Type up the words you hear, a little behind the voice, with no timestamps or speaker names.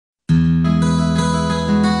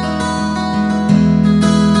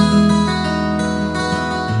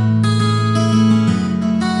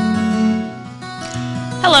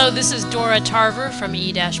Hello, this is Dora Tarver from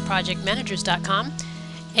e-projectmanagers.com,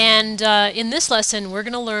 and in this lesson we're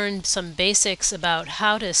going to learn some basics about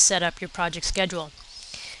how to set up your project schedule.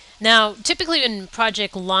 Now, typically in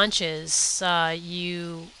project launches,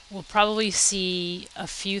 you will probably see a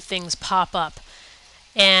few things pop up,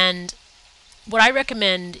 and what I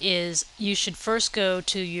recommend is you should first go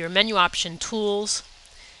to your menu option Tools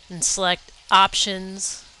and select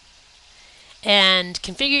Options and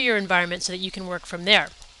configure your environment so that you can work from there.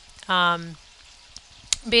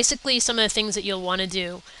 Basically, some of the things that you'll want to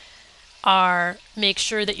do are make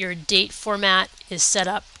sure that your date format is set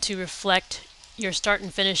up to reflect your start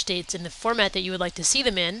and finish dates in the format that you would like to see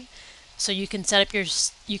them in. So you can set up your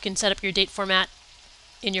date format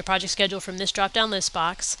in your project schedule from this drop-down list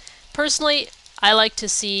box. Personally, I like to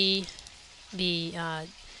see the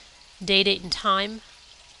day, date, and time.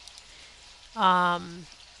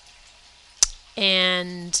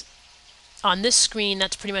 And on this screen,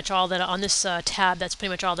 that's pretty much all that. On this tab, that's pretty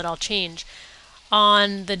much all that I'll change.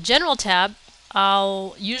 On the General tab,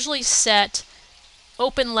 I'll usually set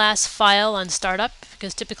Open Last File on Startup,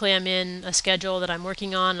 because typically I'm in a schedule that I'm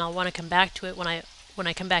working on, and I'll want to come back to it when I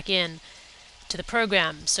come back in to the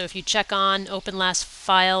program. So if you check on Open Last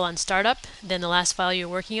File on Startup, then the last file you're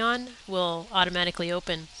working on will automatically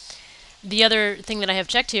open. The other thing that I have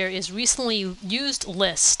checked here is Recently Used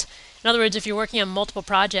List. In other words, if you're working on multiple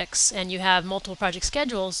projects and you have multiple project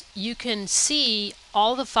schedules, you can see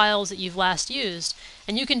all the files that you've last used,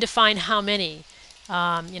 and you can define how many,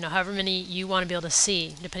 however many you want to be able to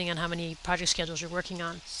see, depending on how many project schedules you're working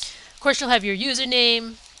on. Of course, you'll have your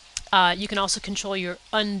username. You can also control your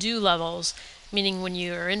undo levels, meaning when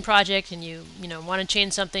you're in project and you want to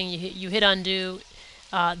change something, you hit undo.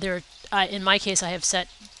 In my case, I have kept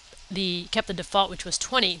the default, which was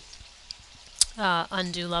 20.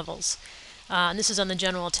 Undo levels. And this is on the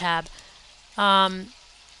General tab. On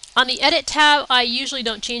the Edit tab, I usually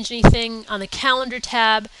don't change anything. On the Calendar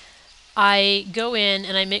tab, I go in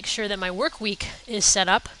and I make sure that my work week is set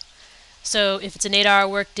up. So if it's an 8-hour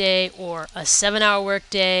workday or a 7-hour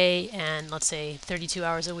workday, and let's say 32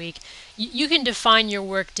 hours a week, you can define your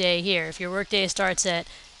workday here. If your workday starts at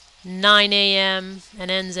 9 a.m. and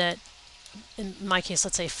ends at, in my case,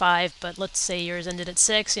 let's say 5, but let's say yours ended at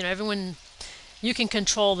 6. You can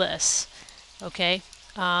control this, okay,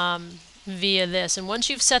 via this. And once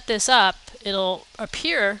you've set this up, it'll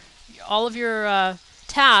appear, all of your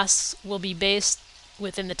tasks will be based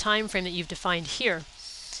within the time frame that you've defined here.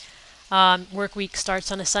 Work week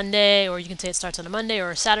starts on a Sunday, or you can say it starts on a Monday or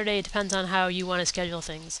a Saturday. It depends on how you want to schedule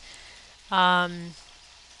things. I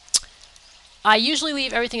usually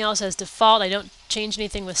leave everything else as default. I don't change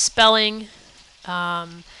anything with spelling.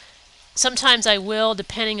 Sometimes I will,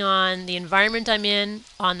 depending on the environment I'm in.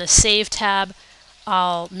 On the Save tab,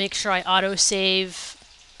 I'll make sure I auto-save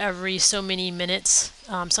every so many minutes.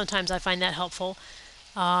 Sometimes I find that helpful.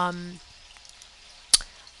 I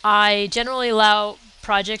generally allow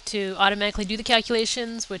Project to automatically do the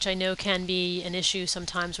calculations, which I know can be an issue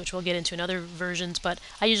sometimes, which we'll get into in other versions, but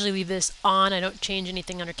I usually leave this on. I don't change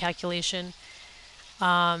anything under calculation.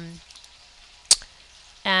 And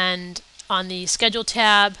on the Schedule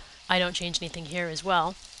tab, I don't change anything here as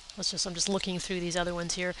well. I'm just looking through these other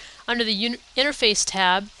ones here. Under the Interface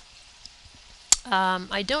tab,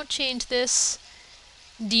 I don't change this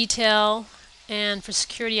detail, and for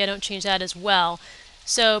security I don't change that as well.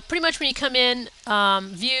 So pretty much when you come in,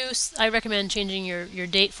 View, I recommend changing your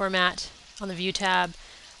date format on the View tab.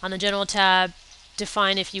 On the General tab,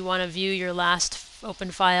 define if you want to view your last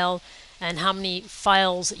open file and how many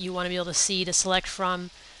files that you want to be able to see to select from.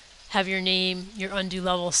 Have your name, your undo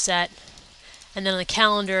level set, and then on the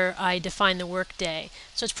Calendar I define the work day.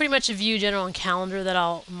 So it's pretty much a View, General, and Calendar that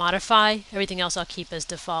I'll modify. Everything else I'll keep as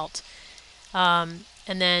default. And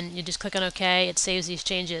then you just click on OK. It saves these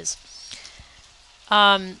changes.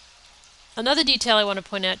 Another detail I want to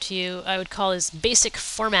point out to you I would call is basic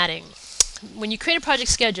formatting. When you create a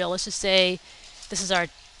project schedule, let's just say this is our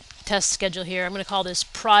test schedule here. I'm going to call this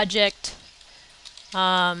Project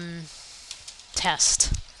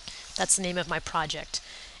Test. That's the name of my project.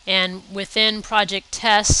 And within Project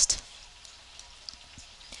Test,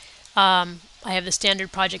 I have the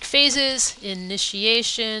standard project phases,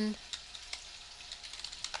 initiation.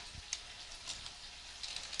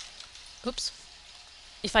 Oops.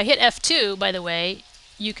 If I hit F2, by the way,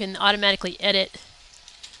 you can automatically edit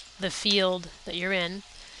the field that you're in.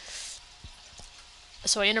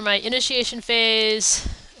 So I enter my initiation phase,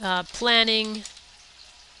 planning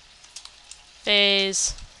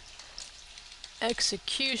phase,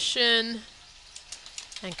 execution,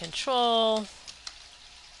 and control.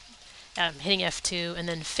 I'm hitting F2, and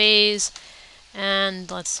then phase. and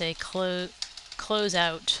let's say close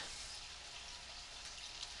out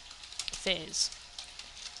phase.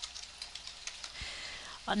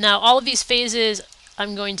 Now all of these phases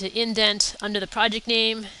I'm going to indent under the project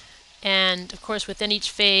name, and of course within each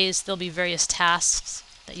phase there'll be various tasks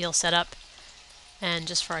that you'll set up, and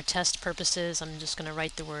just for our test purposes I'm just going to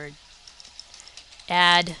write the word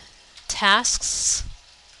add tasks,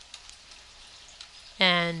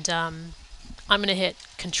 and I'm going to hit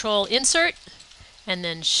Control Insert and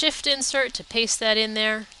then Shift Insert to paste that in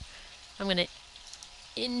there. I'm going to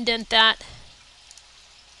indent that,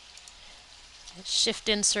 Shift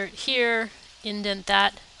Insert here, indent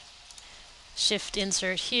that, Shift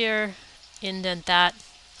Insert here, indent that.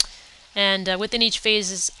 And within each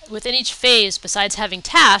phase, besides having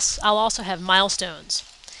tasks, I'll also have milestones.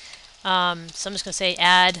 So I'm just going to say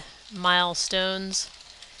add milestones,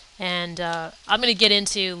 and I'm going to get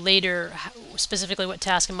into later specifically what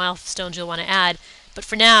tasks and milestones you'll want to add. But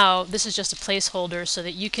for now, this is just a placeholder so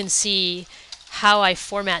that you can see how I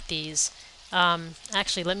format these.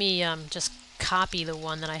 Actually, let me just copy the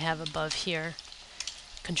one that I have above here.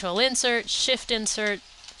 Control Insert, Shift Insert,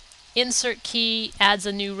 Insert key adds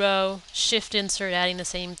a new row, Shift Insert adding the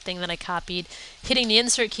same thing that I copied. Hitting the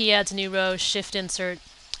Insert key adds a new row, Shift Insert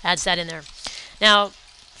adds that in there. Now,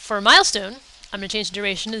 for a milestone, I'm going to change the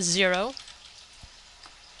duration to 0.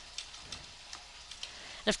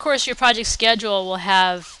 And of course, your project schedule will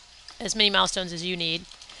have as many milestones as you need.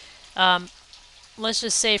 Let's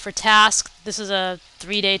just say for task, this is a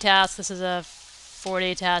 3-day task, this is a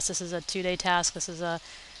 4-day task, this is a 2-day task, this is a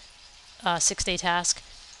 6-day task.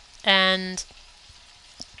 And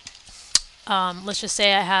let's just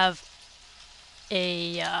say I have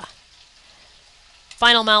a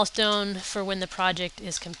final milestone for when the project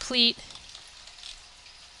is complete,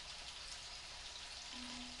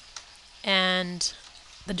 and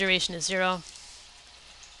the duration is 0.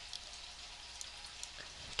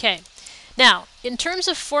 Okay, now in terms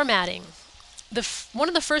of formatting, one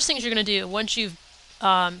of the first things you're going to do once you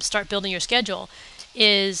start building your schedule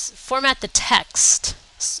is format the text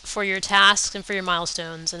for your tasks and for your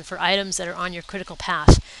milestones and for items that are on your critical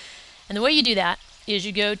path. And the way you do that is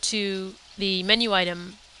you go to the menu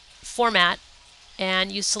item Format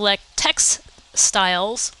and you select Text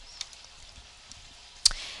Styles,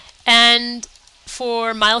 and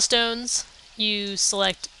for milestones you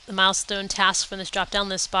select the milestone task from this drop-down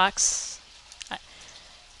list box.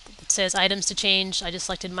 It says items to change. I just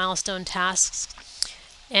selected milestone tasks,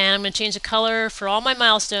 and I'm going to change the color for all my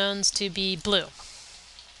milestones to be blue.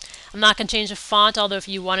 I'm not going to change the font, although if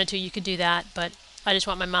you wanted to you could do that, but I just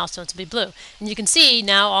want my milestones to be blue. And you can see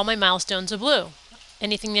now all my milestones are blue.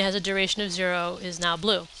 Anything that has a duration of 0 is now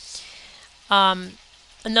blue.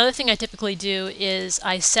 Another thing I typically do is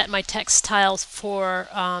I set my text styles for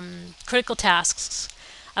critical tasks.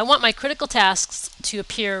 I want my critical tasks to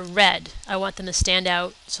appear red. I want them to stand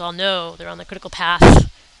out so I'll know they're on the critical path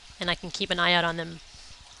and I can keep an eye out on them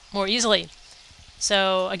more easily.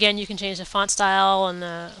 So again, you can change the font style and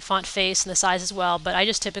the font face and the size as well, but I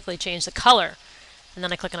just typically change the color, and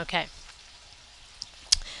then I click on OK.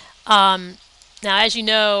 Now, as you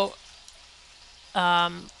know,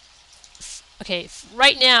 right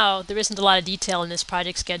now there isn't a lot of detail in this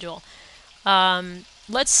project schedule.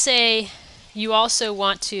 Let's say you also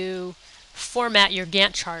want to format your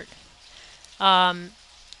Gantt chart. And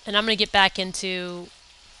I'm going to get back into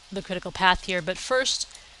the critical path here, but first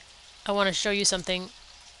I want to show you something.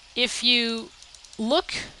 If you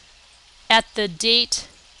look at the date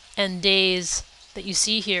and days that you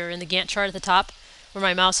see here in the Gantt chart at the top, where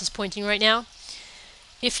my mouse is pointing right now,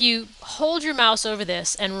 if you hold your mouse over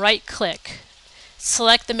this and right-click,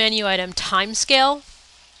 select the menu item Timescale,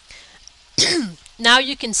 now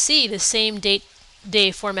you can see the same day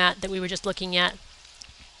format that we were just looking at.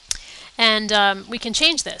 And we can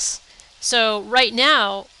change this. So right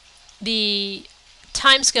now, the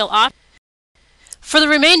timescale option. For the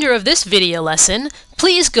remainder of this video lesson,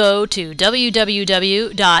 please go to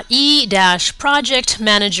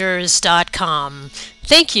www.e-projectmanagers.com.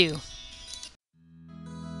 Thank you.